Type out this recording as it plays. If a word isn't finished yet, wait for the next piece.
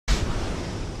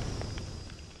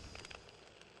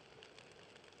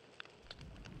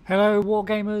Hello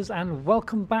Wargamers and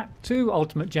welcome back to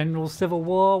Ultimate General Civil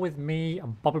War with me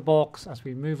and Bubblebox as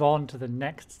we move on to the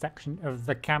next section of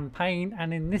the campaign.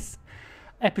 And in this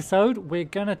episode we're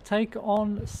going to take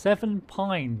on Seven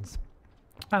Pines.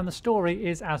 And the story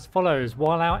is as follows.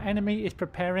 While our enemy is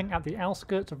preparing at the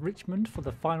outskirts of Richmond for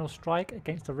the final strike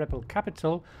against the rebel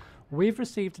capital, we've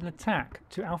received an attack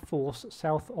to our force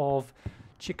south of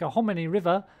Chickahominy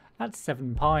River at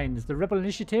Seven Pines. The rebel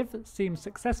initiative seems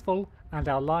successful and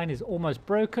our line is almost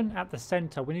broken at the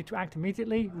centre. We need to act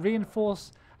immediately,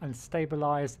 reinforce and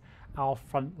stabilise our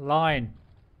front line.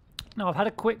 Now I've had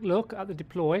a quick look at the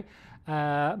deploy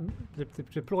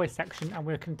section, and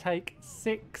we can take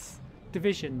 6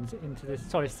 divisions into this,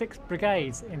 sorry, 6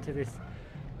 brigades into this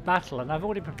battle, and I've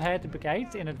already prepared the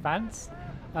brigades in advance,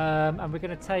 and we're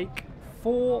going to take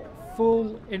 4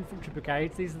 full infantry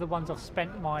brigades. These are the ones I've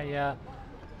spent my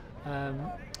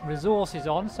resources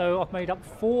on, so I've made up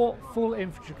 4 full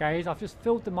infantry brigades. I've just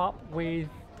filled them up with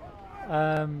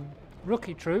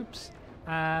rookie troops,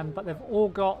 but they've all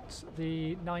got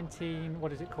the 19,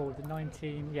 what is it called, the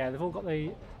 19, yeah, they've all got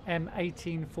the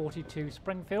M1842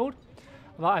 Springfield.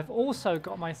 But I've also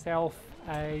got myself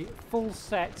a full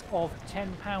set of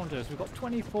 10-pounders. We've got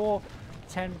 24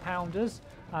 10-pounders,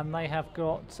 and they have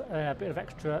got a bit of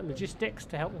extra logistics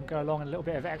to help them go along, and a little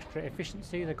bit of extra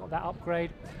efficiency. They've got that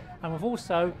upgrade. And we've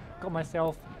also got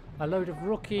myself a load of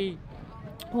rookie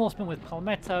horsemen with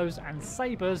palmettos and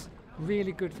sabres,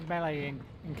 really good for meleeing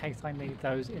in case I need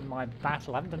those in my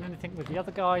battle. I haven't done anything with the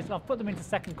other guys, and I've put them into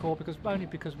second corps only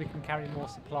because we can carry more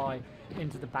supply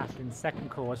into the battle in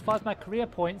second corps. As far as my career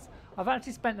points, I've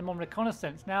actually spent them on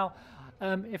reconnaissance. Now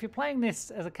if you're playing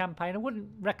this as a campaign, I wouldn't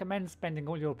recommend spending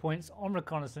all your points on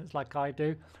reconnaissance like I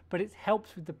do, but it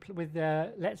helps with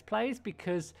the Let's Plays,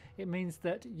 because it means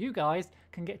that you guys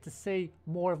can get to see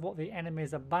more of what the enemy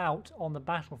is about on the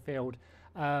battlefield.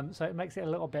 So it makes it a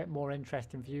little bit more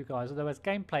interesting for you guys. Although as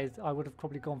gameplays, I would have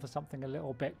probably gone for something a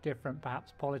little bit different,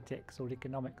 perhaps politics or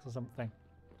economics or something.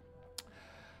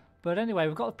 But anyway,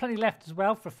 we've got plenty left as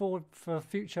well for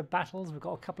future battles. We've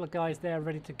got a couple of guys there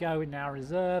ready to go in our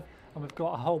reserve, and we've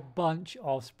got a whole bunch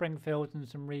of Springfields and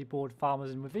some reboard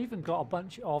farmers, and we've even got a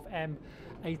bunch of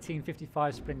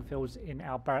M1855 Springfields in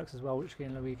our barracks as well, which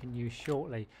we can use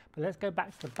shortly. But let's go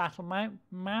back to the battle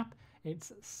map.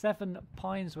 It's 7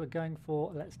 Pines we're going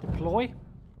for. Let's deploy.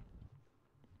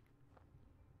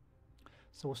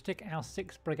 So we'll stick our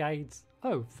 6 brigades.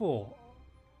 Oh, 4.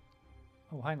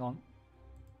 Oh, hang on.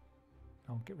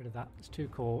 I'll get rid of that. It's 2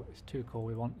 corps. It's 2 corps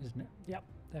we want, isn't it? Yep.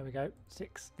 There we go.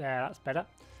 6 there. That's better.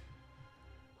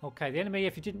 Okay. The enemy,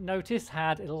 if you didn't notice,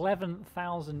 had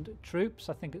 11,000 troops.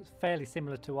 I think it's fairly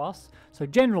similar to us. So,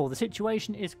 General, the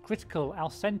situation is critical.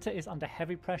 Our centre is under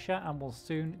heavy pressure and will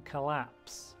soon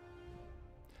collapse.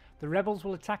 The rebels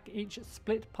will attack each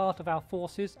split part of our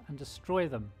forces and destroy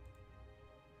them.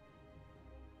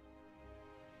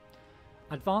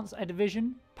 Advance a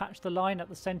division, patch the line at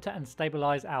the centre and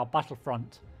stabilise our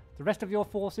battlefront. The rest of your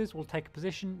forces will take a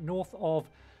position north of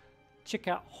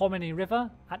Chickahominy River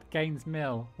at Gaines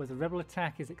Mill, where the rebel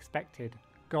attack is expected.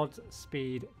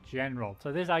 Godspeed, General.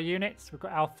 So there's our units. We've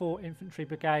got our 4 infantry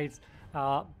brigades,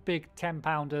 our big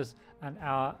 10-pounders, and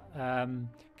our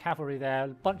cavalry there.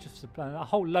 A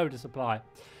whole load of supply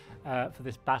for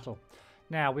this battle.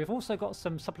 Now, we've also got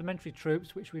some supplementary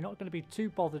troops, which we're not going to be too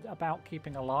bothered about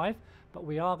keeping alive, but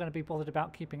we are going to be bothered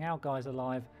about keeping our guys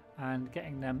alive and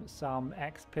getting them some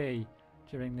XP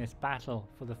during this battle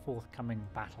for the forthcoming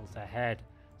battles ahead.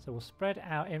 So we'll spread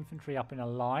our infantry up in a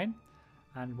line,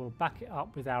 and we'll back it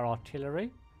up with our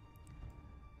artillery.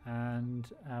 And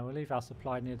we'll leave our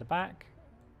supply near the back.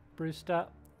 Brewster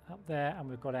up there, and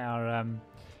we've got our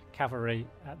cavalry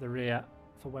at the rear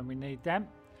for when we need them.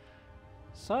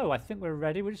 So I think we're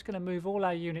ready. We're just going to move all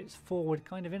our units forward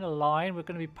kind of in a line. We're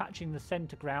going to be patching the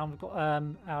centre ground. We've got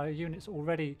our units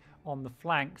already on the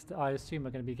flanks that I assume are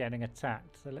going to be getting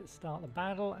attacked. So let's start the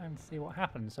battle and see what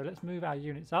happens. So let's move our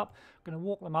units up. I'm going to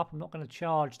walk them up. I'm not going to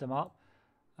charge them up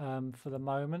for the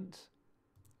moment.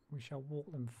 We shall walk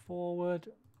them forward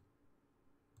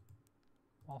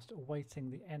whilst awaiting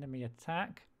the enemy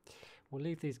attack. We'll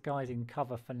leave these guys in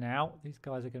cover for now. These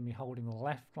guys are going to be holding the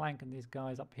left flank, and these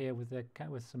guys up here with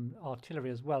some artillery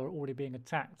as well are already being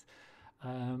attacked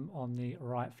on the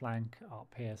right flank up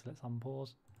here. So let's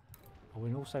unpause.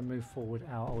 We'll also move forward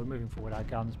we're moving forward our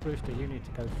guns. Brewster, you need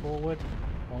to go forward.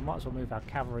 Well, we might as well move our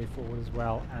cavalry forward as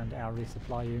well, and our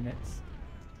resupply units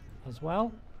as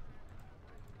well.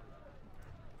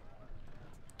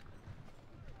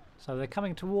 So they're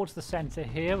coming towards the centre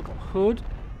here. We've got Hood.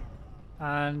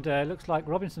 And it looks like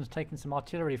Robinson's taking some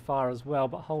artillery fire as well,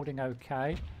 but holding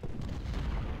okay.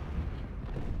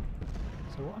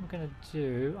 So what I'm going to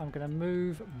do, I'm going to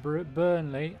move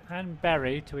Burnley and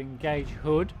Berry to engage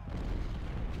Hood.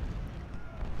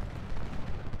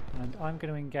 And I'm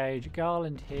going to engage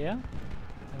Garland here.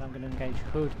 And I'm going to engage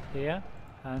Hood here.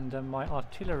 And my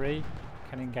artillery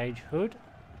can engage Hood.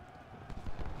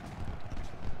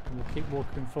 And we'll keep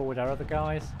walking forward our other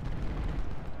guys.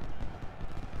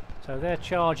 So they're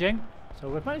charging. So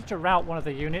we've managed to rout one of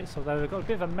the units, although we've got a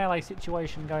bit of a melee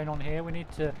situation going on here. We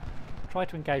need to try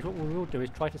to engage. What we will do is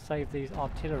try to save these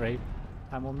artillery,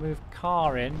 and we'll move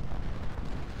Car in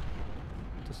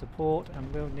to support,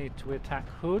 and we'll need to attack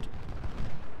Hood.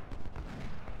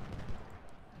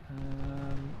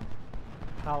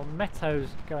 Palmetto's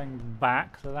going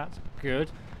back, so that's good.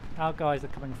 Our guys are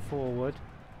coming forward.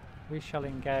 We shall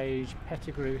engage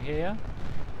Pettigrew here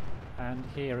and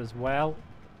here as well.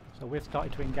 So we've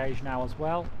started to engage now as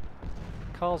well.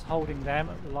 Carl's holding them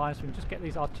at the line, so we can just get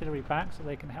these artillery back so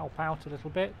they can help out a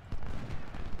little bit.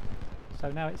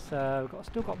 So now it's we've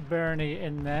still got Bernie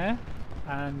in there,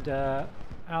 and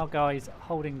our guys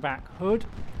holding back Hood,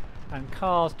 and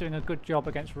Carl's doing a good job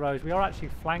against Rose. We are actually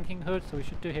flanking Hood, so we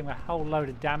should do him a whole load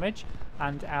of damage,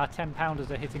 and our 10-pounders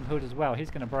are hitting Hood as well.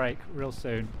 He's going to break real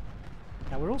soon.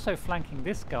 Now we're also flanking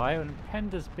this guy, and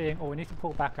Pender's being... Oh, we need to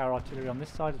pull back our artillery on this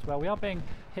side as well. We are being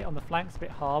hit on the flanks a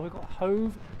bit hard. We've got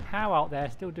Hove, Howe out there,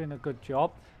 still doing a good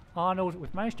job. Arnold,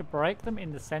 we've managed to break them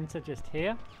in the centre just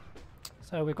here.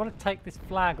 So we've got to take this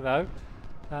flag though.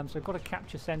 So we've got to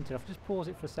capture centre. I'll just pause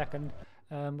it for a second.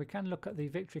 We can look at the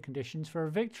victory conditions. For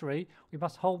a victory, we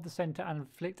must hold the centre and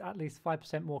inflict at least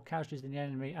 5% more casualties than the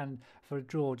enemy, and for a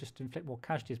draw, just to inflict more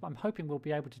casualties. But I'm hoping we'll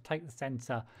be able to take the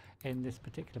centre in this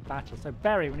particular battle. So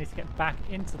Berry, we need to get back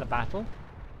into the battle.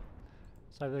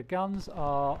 So the guns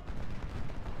have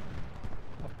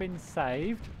been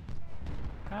saved.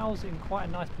 Howe's in quite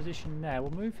a nice position there.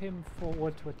 We'll move him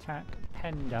forward to attack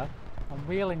Pender, and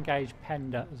we'll engage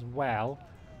Pender as well,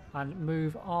 and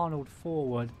move Arnold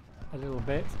forward a little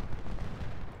bit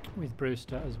with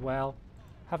Brewster as well.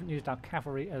 Haven't used our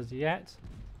cavalry as yet.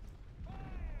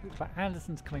 Looks like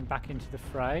Anderson's coming back into the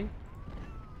fray.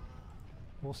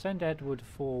 We'll send Edward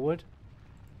forward,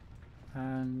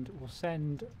 and we'll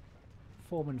send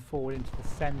Foreman forward into the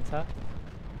centre.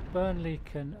 Burnley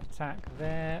can attack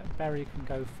there. Berry can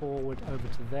go forward over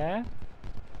to there.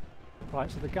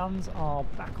 Right, so the guns are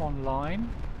back online.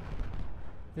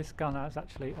 This gun is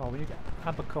actually... Oh, we need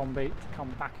Abercrombie to come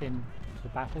back in to the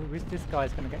battle. This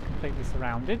guy's going to get completely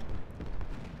surrounded.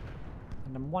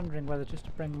 And I'm wondering whether just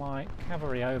to bring my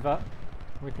cavalry over,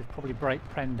 we could probably break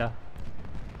Pender.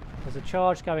 There's a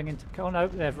charge going into... Oh no,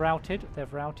 they've routed.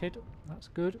 They've routed. That's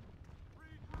good.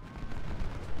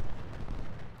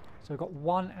 So we've got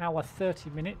 1 hour 30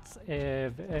 minutes.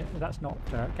 That's not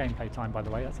gameplay time, by the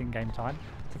way. That's in-game time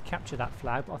to capture that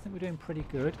flag. But I think we're doing pretty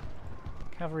good.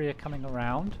 Cavalry are coming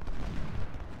around.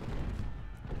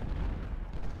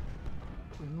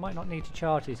 We might not need to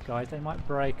charge these guys. They might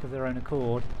break of their own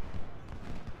accord.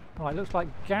 Right, looks like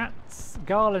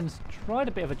Garland's tried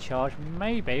a bit of a charge.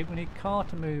 Maybe we need Carr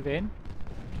to move in.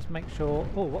 Just make sure...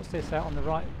 Oh, what's this out on the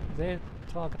right? They're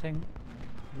targeting...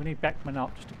 We need Beckman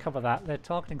up just to cover that. They're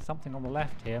targeting something on the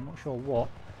left here. I'm not sure what.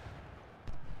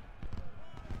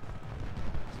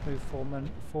 Let's move Foreman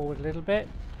forward a little bit.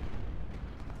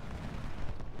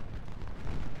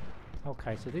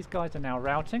 Okay, so these guys are now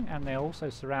routing, and they're also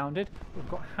surrounded. We've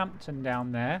got Hampton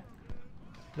down there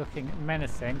looking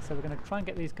menacing, so we're going to try and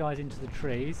get these guys into the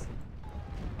trees.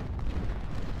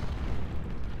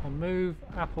 We'll move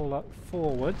Apple up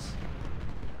forwards,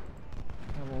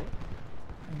 and we'll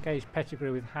engage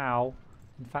Pettigrew with Howe.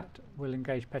 In fact, we'll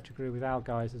engage Pettigrew with our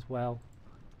guys as well,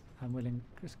 and we'll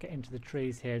just get into the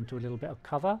trees here into a little bit of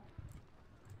cover.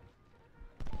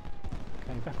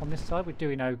 Okay, back on this side, we're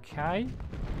doing okay.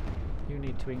 You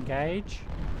need to engage.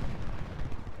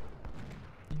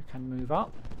 You can move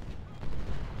up.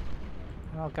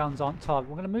 Our guns aren't targeted.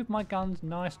 We're going to move my guns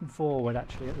nice and forward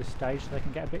actually at this stage so they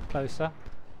can get a bit closer.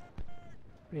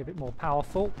 Be a bit more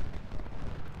powerful.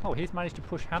 Oh, he's managed to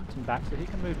push Hampton back so he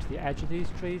can move to the edge of these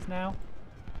trees now.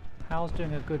 Hal's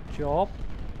doing a good job.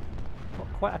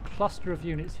 Got quite a cluster of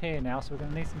units here now, so we're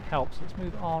going to need some help. So let's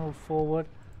move Arnold forward.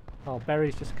 Oh,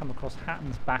 Berry's just come across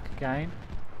Hatton's back again.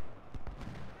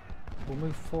 We'll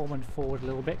move Foreman forward a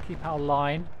little bit, keep our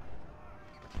line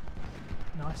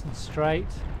nice and straight.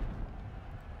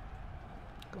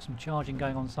 Got some charging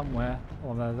going on somewhere,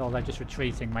 or they're just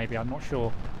retreating maybe, I'm not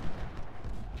sure.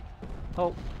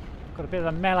 Oh, got a bit of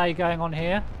a melee going on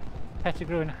here.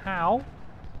 Pettigrew and Howe.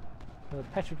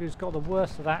 Pettigrew's got the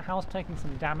worst of that. Howe's taking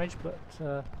some damage, but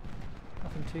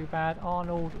nothing too bad.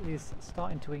 Arnold is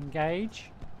starting to engage.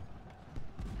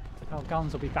 Our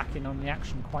guns will be back in on the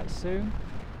action quite soon.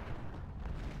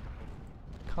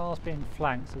 Car's being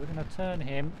flanked, so we're going to turn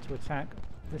him to attack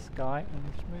this guy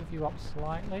and just move you up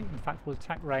slightly. In fact, we'll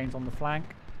attack Rains on the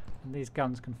flank, and these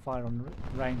guns can fire on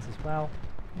Rains as well.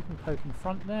 You can poke in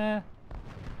front there.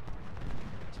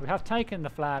 So we have taken the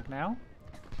flag now.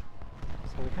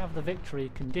 So we have the victory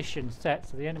condition set,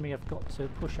 so the enemy have got to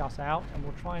push us out, and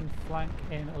we'll try and flank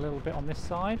in a little bit on this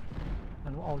side.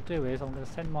 And what I'll do is I'm going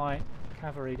to send my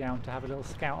cavalry down to have a little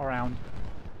scout around,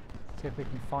 see if we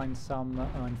can find some.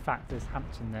 In fact, there's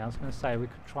Hampton there. I was going to say we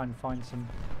could try and find some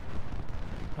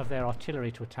of their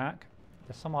artillery to attack.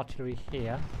 There's some artillery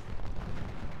here.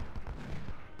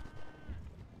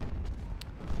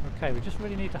 Okay, we just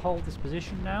really need to hold this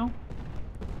position now.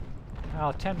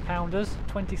 Our 10-pounders,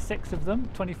 26 of them,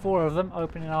 24 of them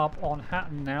opening up on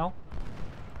Hatton now.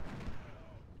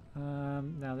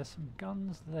 Now there's some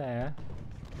guns there,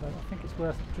 but I think it's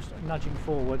worth just nudging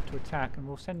forward to attack, and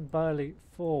we'll send Burley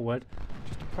forward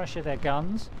just to pressure their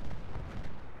guns.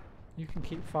 You can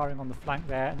keep firing on the flank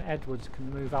there, and Edwards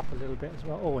can move up a little bit as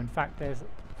well. Oh, in fact, there's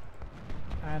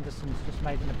Anderson's just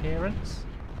made an appearance.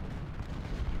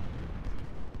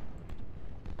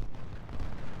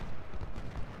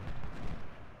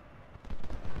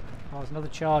 Oh, there's another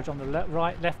charge on the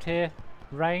left here.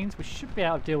 Rains, we should be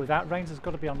able to deal with that. Rains has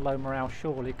got to be on low morale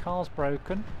surely. Car's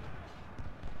broken.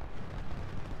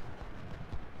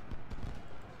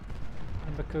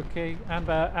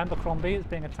 Abercrombie is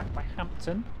being attacked by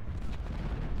Hampton.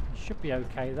 Should be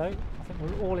okay though. I think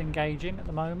we're all engaging at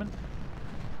the moment.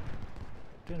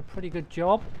 Doing a pretty good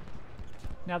job.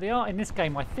 Now the art in this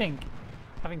game, I think,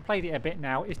 having played it a bit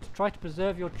now, is to try to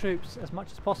preserve your troops as much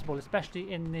as possible,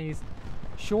 especially in these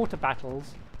shorter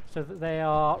battles, so that they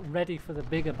are ready for the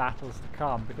bigger battles to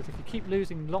come. Because if you keep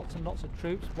losing lots and lots of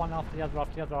troops, one after the other,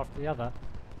 after the other, after the other,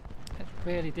 it's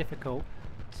really difficult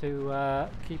to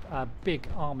keep a big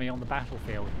army on the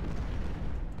battlefield.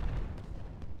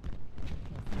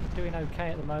 We're doing okay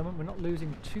at the moment. We're not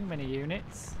losing too many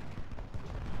units.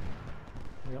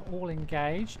 We are all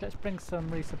engaged. Let's bring some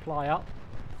resupply up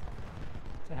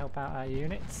to help out our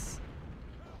units.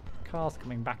 Cars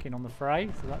coming back in on the fray,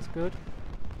 so that's good.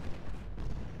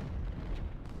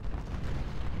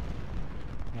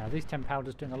 Yeah, these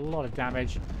 10-pounders doing a lot of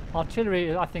damage.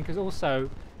 Artillery, I think, is also,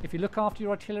 if you look after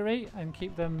your artillery and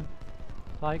keep them,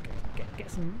 like,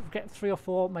 get 3 or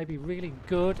 4 maybe really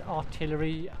good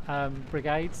artillery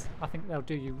brigades, I think they'll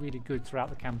do you really good throughout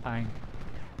the campaign.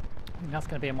 And that's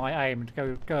going to be my aim,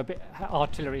 to go a bit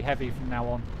artillery heavy from now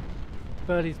on.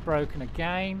 Burley's broken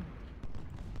again.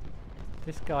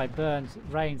 This guy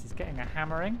Rains is getting a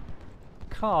hammering.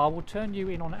 Carr will turn you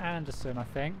in on Anderson, I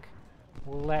think.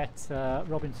 We'll let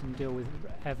Robinson deal with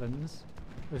Evans,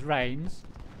 with Rains.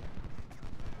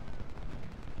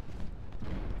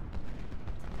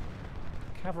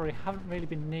 Cavalry haven't really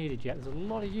been needed yet. There's a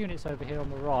lot of units over here on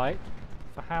the right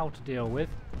for Howe to deal with,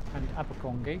 and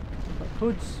Abercrombie. But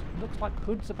Hood's, looks like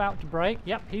Hood's about to break.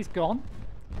 Yep, he's gone.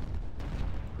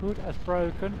 Hood has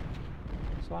broken.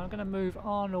 So I'm going to move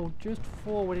Arnold just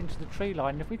forward into the tree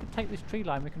line. And if we can take this tree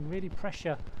line, we can really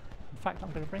pressure. In fact, I'm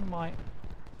going to bring my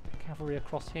cavalry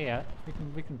across here.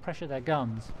 We can pressure their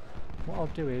guns. What I'll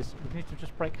do is we need to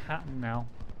just break Hatton now,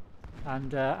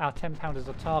 and our 10-pounders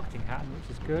are targeting Hatton,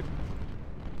 which is good.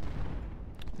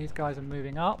 These guys are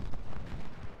moving up.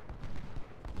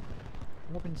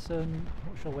 Robinson,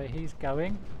 not sure where he's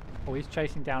going. Oh, he's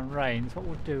chasing down Rains. What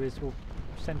we'll do is we'll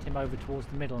send him over towards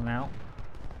the middle now.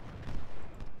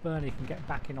 Burnley can get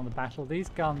back in on the battle. These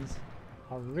guns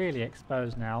are really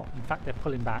exposed now. In fact, they're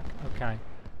pulling back. Okay.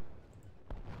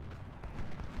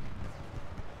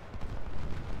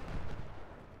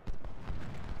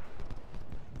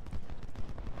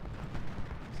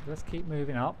 So let's keep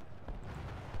moving up.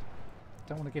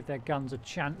 Don't want to give their guns a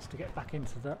chance to get back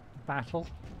into the battle.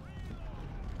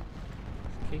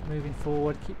 Let's keep moving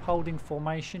forward. Keep holding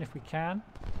formation if we can.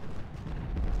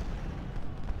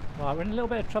 Right, we're in a little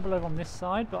bit of trouble over on this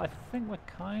side, but I think we're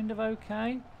kind of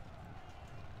okay.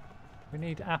 We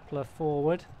need Appler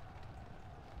forward.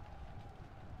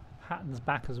 Hatton's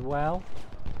back as well.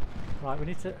 Right, we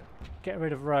need to get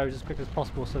rid of Rose as quick as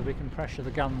possible so we can pressure the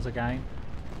guns again.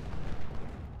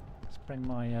 Let's bring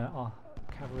my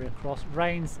cavalry across.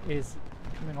 Rains is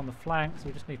coming on the flank, so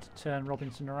we just need to turn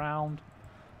Robinson around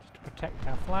just to protect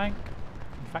our flank.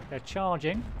 In fact, they're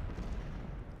charging.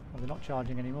 Well, they're not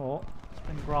charging anymore.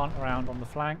 Bring Grant around on the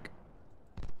flank.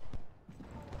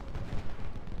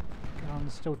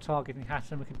 Guns still targeting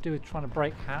Hatton. We could do with trying to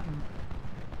break Hatton.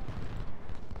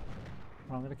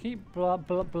 Well, I'm going to keep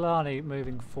Blarney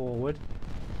moving forward.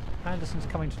 Anderson's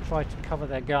coming to try to cover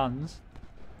their guns.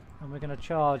 And we're going to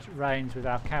charge Rains with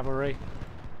our cavalry.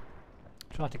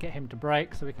 Try to get him to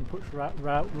break so we can push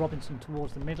Robinson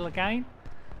towards the middle again.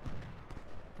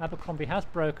 Abercrombie has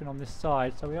broken on this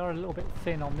side, so we are a little bit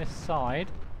thin on this side.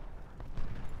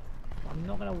 I'm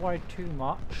not going to worry too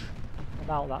much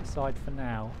about that side for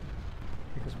now,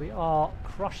 because we are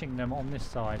crushing them on this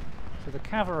side. So the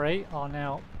cavalry are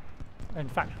now, in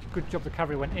fact, good job the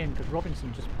cavalry went in because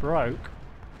Robinson just broke.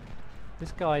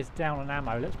 This guy's down on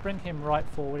ammo. Let's bring him right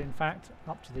forward, in fact,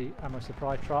 up to the ammo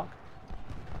supply truck.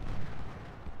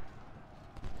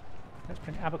 Let's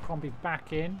bring Abercrombie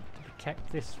back in to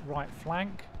protect this right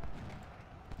flank.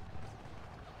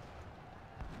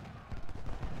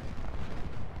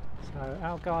 So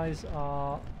our guys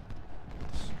are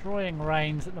destroying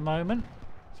Rains at the moment.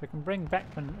 So we can bring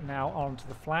Beckman now onto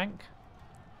the flank.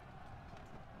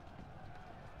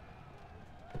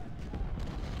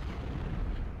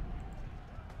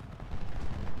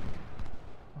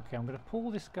 Okay, I'm going to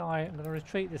pull this guy, I'm going to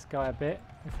retreat this guy a bit.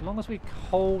 As long as we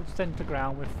hold centre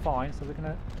ground, we're fine. So we're going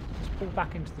to just pull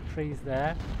back into the trees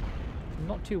there. I'm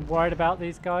not too worried about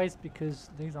these guys because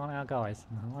these aren't our guys.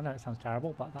 I know it sounds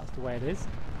terrible, but that's the way it is.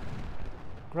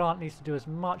 Grant needs to do as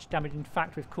much damage. In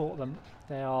fact, we've caught them.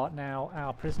 They are now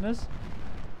our prisoners.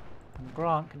 And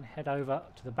Grant can head over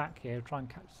to the back here, try and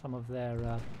catch some of their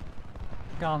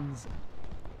guns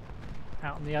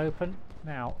out in the open.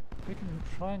 Now, we can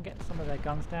try and get some of their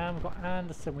guns down. We've got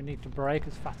Anderson we need to break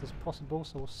as fast as possible,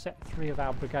 so we'll set 3 of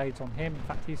our brigades on him. In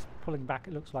fact, he's pulling back,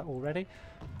 it looks like, already.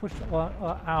 Push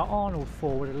our Arnold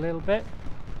forward a little bit.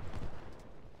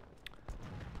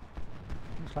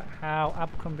 Looks like how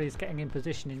Abercrombie is getting in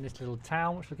position in this little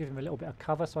town, which will give him a little bit of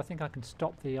cover, so I think I can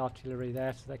stop the artillery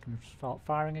there so they can start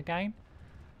firing again.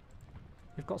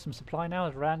 We've got some supply now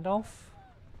as Randolph.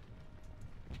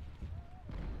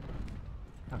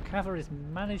 Our cavalry's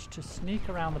managed to sneak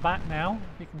around the back now.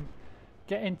 If we can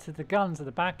get into the guns at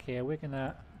the back here, we're going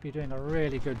to be doing a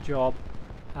really good job,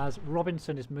 as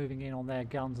Robinson is moving in on their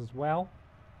guns as well.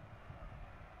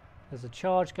 There's a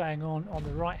charge going on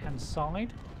the right hand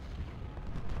side,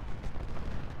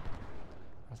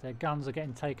 as their guns are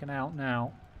getting taken out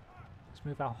now. Let's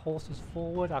move our horses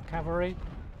forward, our cavalry.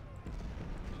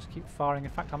 Just keep firing.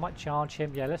 In fact, I might charge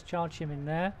him. Yeah, let's charge him in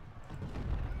there.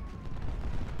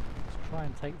 Try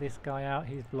and take this guy out,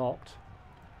 he's blocked.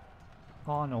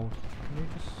 Arnold, can you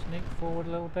just sneak forward a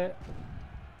little bit?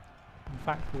 In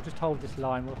fact, we'll just hold this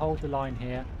line, we'll hold the line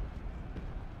here.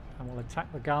 And we'll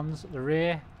attack the guns at the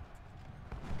rear.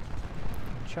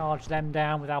 Charge them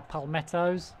down with our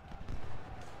palmettos.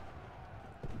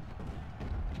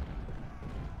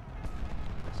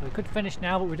 So we could finish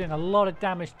now, but we're doing a lot of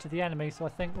damage to the enemy, so I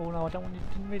think, oh no, I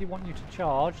didn't really want you to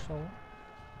charge, so...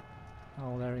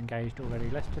 Oh, they're engaged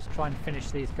already. Let's just try and finish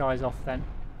these guys off then.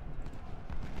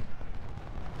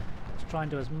 Let's try and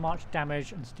do as much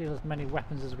damage and steal as many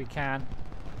weapons as we can.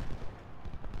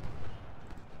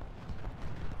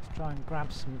 Let's try and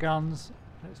grab some guns.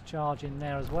 Let's charge in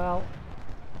there as well.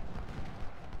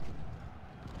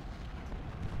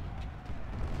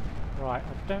 Right,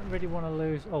 I don't really want to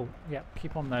lose... Oh, yeah,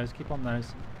 keep on those, keep on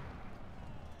those.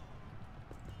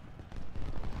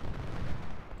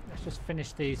 Just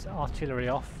finish these artillery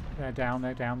off. They're down,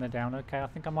 they're down, they're down. Okay, I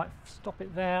think I might stop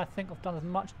it there. I think I've done as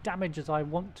much damage as I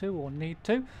want to or need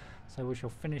to. So we shall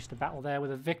finish the battle there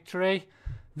with a victory.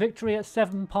 Victory at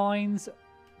 7 Pines.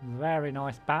 Very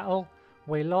nice battle.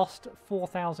 We lost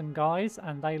 4,000 guys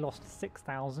and they lost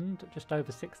 6,000, just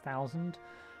over 6,000,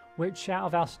 which out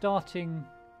of our starting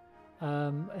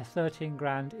 13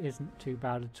 grand isn't too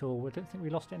bad at all. I don't think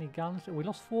we lost any guns. We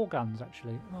lost 4 guns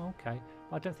actually. Oh, okay.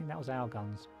 I don't think that was our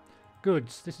guns.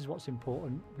 Goods, this is what's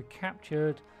important. We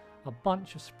captured a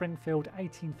bunch of Springfield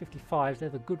 1855s. They're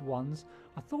the good ones.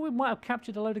 I thought we might have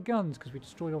captured a load of guns because we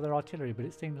destroyed all their artillery, but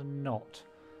it seems not.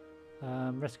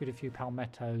 Rescued a few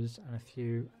palmettos and a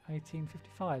few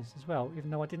 1855s as well, even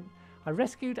though I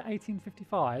rescued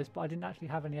 1855s, but I didn't actually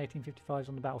have any 1855s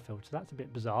on the battlefield, so that's a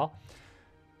bit bizarre.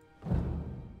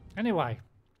 Anyway,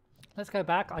 let's go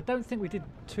back. I don't think we did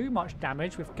too much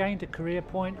damage. We've gained a career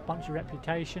point, a bunch of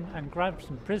reputation, and grabbed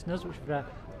some prisoners, which we're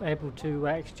able to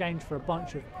exchange for a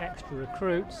bunch of extra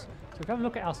recruits. So if we have a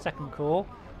look at our second corps,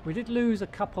 we did lose a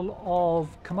couple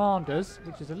of commanders,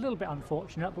 which is a little bit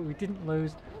unfortunate, but we didn't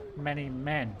lose many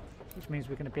men, which means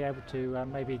we're going to be able to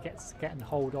maybe get and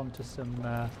hold on to some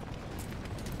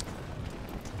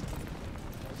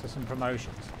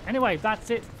promotions. Anyway, that's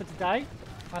it for today,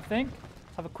 I think.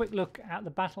 Have a quick look at the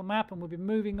battle map and we'll be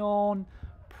moving on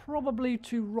probably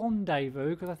to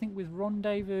Rendezvous, because I think with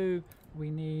Rendezvous we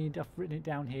need, I've written it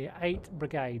down here, 8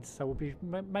 brigades. So we'll be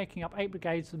making up 8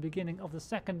 brigades at the beginning of the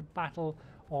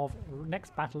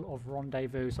next battle of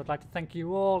Rendezvous. So I'd like to thank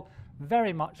you all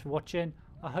very much for watching.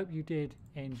 I hope you did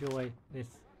enjoy this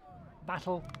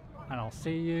battle, and I'll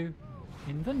see you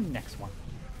in the next one.